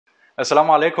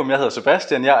Assalamu alaikum, jeg hedder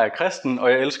Sebastian, jeg er kristen,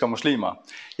 og jeg elsker muslimer.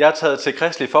 Jeg er taget til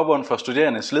Kristelig Forbund for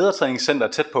Studerendes Ledertræningscenter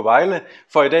tæt på Vejle,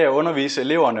 for i dag at undervise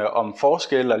eleverne om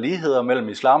forskelle og ligheder mellem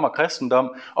islam og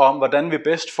kristendom, og om hvordan vi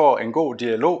bedst får en god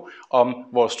dialog om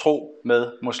vores tro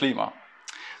med muslimer.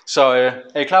 Så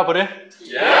er I klar på det?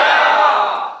 Ja!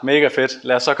 Yeah! Mega fedt,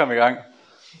 lad os så komme i gang.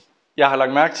 Jeg har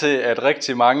lagt mærke til, at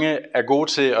rigtig mange er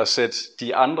gode til at sætte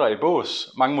de andre i bås.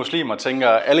 Mange muslimer tænker,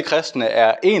 at alle kristne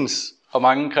er ens, og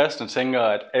mange kristne tænker,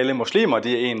 at alle muslimer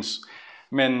de er ens.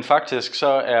 Men faktisk så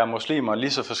er muslimer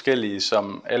lige så forskellige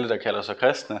som alle, der kalder sig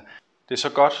kristne. Det er så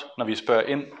godt, når vi spørger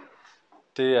ind.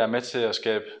 Det er med til at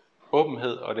skabe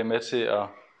åbenhed, og det er med til at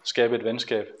skabe et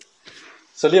venskab.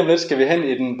 Så lige om lidt skal vi hen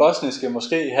i den bosniske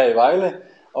moské her i Vejle.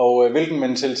 Og hvilken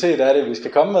mentalitet er det, vi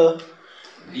skal komme med?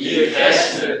 Vi er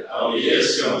kristne, og vi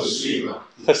elsker muslimer.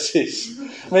 Præcis.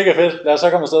 Mega fedt. Lad os så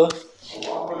komme afsted.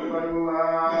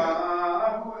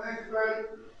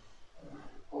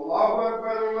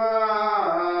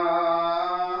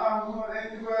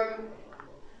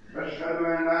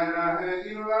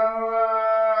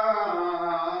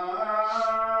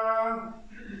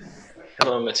 Jeg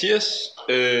hedder Mathias,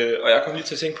 og jeg kom lige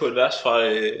til at tænke på et vers fra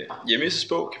Jeremias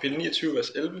bog, kapitel 29, vers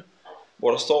 11,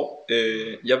 hvor der står: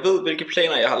 Jeg ved, hvilke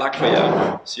planer jeg har lagt for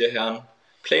jer, siger Herren.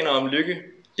 Planer om lykke,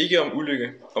 ikke om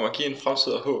ulykke, om at give en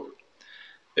fremtid og håb.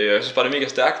 Jeg synes bare, det er mega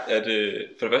stærkt, at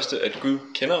for det første, at Gud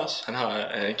kender os. Han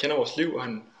kender vores liv, og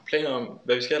han har planer om,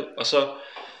 hvad vi skal. Og så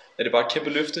er det bare et kæmpe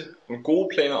løfte om gode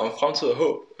planer om fremtid og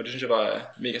håb. Og det synes jeg bare er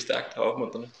mega stærkt og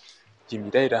opmuntrende. Jamen, i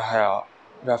dag der har jeg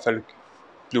i hvert fald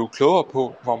blevet klogere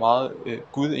på, hvor meget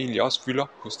Gud egentlig også fylder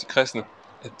hos de kristne.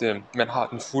 At man har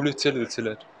den fulde tillid til,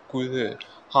 at Gud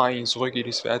har ens ryg i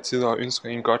de svære tider og ønsker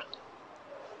en godt.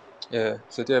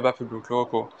 Så det er jeg i hvert fald blevet klogere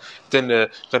på. Den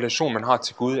relation, man har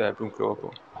til Gud, er jeg blevet klogere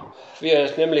på. Vi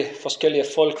er nemlig forskellige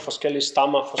folk, forskellige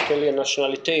stammer, forskellige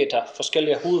nationaliteter,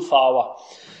 forskellige hudfarver.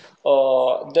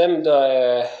 Og dem, der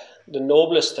er det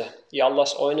nobleste i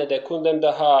Allahs øjne, det er kun dem,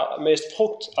 der har mest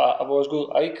frugt af vores Gud,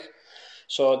 og ikke.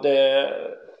 Så det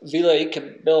videre ikke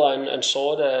bedre end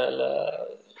sorte, eller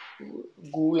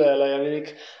gule, eller jeg ved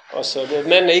ikke. Og så det,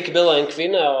 mænd er ikke bedre end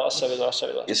kvinder, og så videre, og så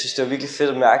videre. Jeg synes, det er virkelig fedt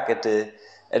at mærke,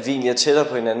 at vi egentlig er tættere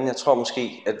på hinanden. Jeg tror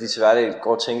måske, at vi til hverdag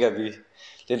går og tænker, at vi er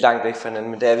lidt langt væk fra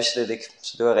hinanden, men det er vi slet ikke.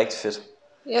 Så det var rigtig fedt.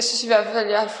 Jeg synes i hvert fald,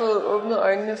 at jeg har fået åbnet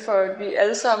øjnene for, at vi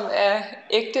alle sammen er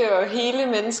ægte og hele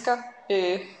mennesker.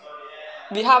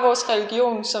 Vi har vores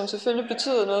religion, som selvfølgelig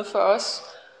betyder noget for os,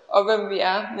 og hvem vi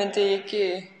er, men det er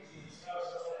ikke...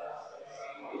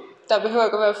 Der behøver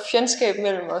ikke at være fjendskab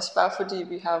mellem os, bare fordi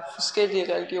vi har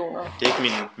forskellige religioner. Det er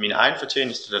ikke min egen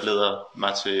fortjeneste, der leder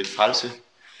mig til frelse.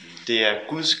 Det er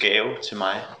Guds gave til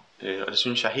mig, og det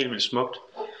synes jeg er helt vildt smukt.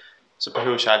 Så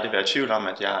behøver jeg aldrig være i tvivl om,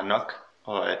 at jeg er nok,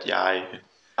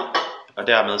 og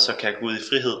dermed så kan Gud i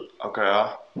frihed og gøre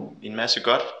en masse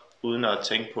godt, uden at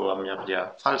tænke på, om jeg bliver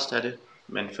frelst af det,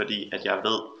 men fordi at jeg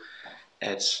ved,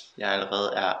 at jeg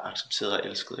allerede er accepteret og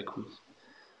elsket af Gud.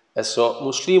 Altså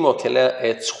muslimer kan lære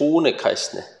af troende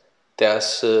kristne,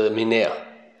 deres minær,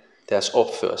 deres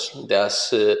opførsel,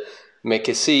 deres, man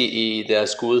kan se i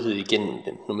deres godhed igennem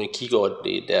dem. Når man kigger over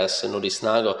når de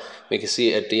snakker, man kan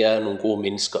se, at det er nogle gode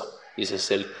mennesker i sig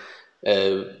selv.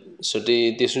 Så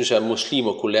det synes jeg, at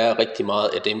muslimer kunne lære rigtig meget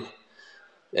af dem,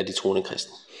 af de troende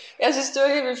kristne. Jeg synes, det var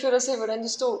helt vildt fedt at se, hvordan de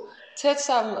stod tæt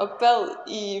sammen og bad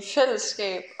i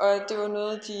fællesskab, og det var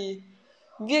noget, de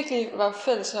virkelig var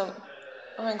fælles om.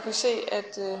 Og man kunne se,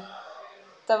 at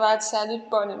der var et særligt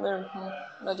bånd imellem dem,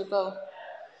 når de bad.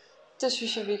 Det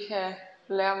synes jeg, vi kan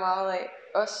lære meget af,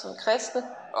 også som kristne,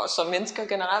 og som mennesker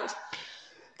generelt.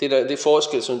 Det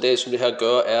forskel, som det her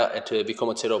gør, er, at vi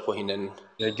kommer tættere på hinanden.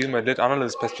 Det har givet mig et lidt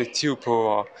anderledes perspektiv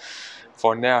på,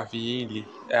 hvor nær vi egentlig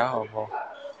er, og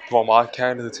hvor meget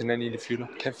kærlighed til hinanden egentlig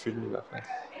kan fylde i hvert fald.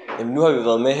 Jamen, nu har vi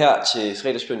været med her til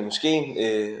fredagsbønnen i moskeen,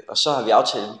 og så har vi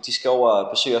aftalt, at de skal over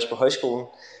og besøge os på højskolen,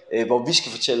 hvor vi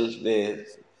skal fortælle,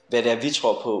 hvad det er, vi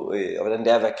tror på, og hvordan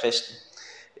det er at være kristen.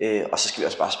 Og så skal vi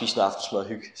også bare spise noget aftensmad og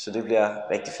hygge, så det bliver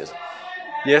rigtig fedt.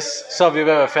 Yes, så er vi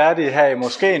ved at være færdige her i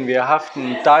moskeen. Vi har haft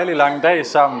en dejlig lang dag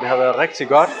sammen. Det har været rigtig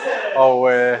godt,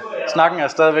 og snakken er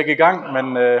stadigvæk i gang,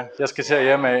 men jeg skal til at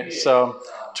hjemme af. Så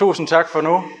tusind tak for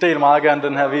nu. Del meget gerne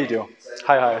den her video.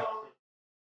 Hej hej.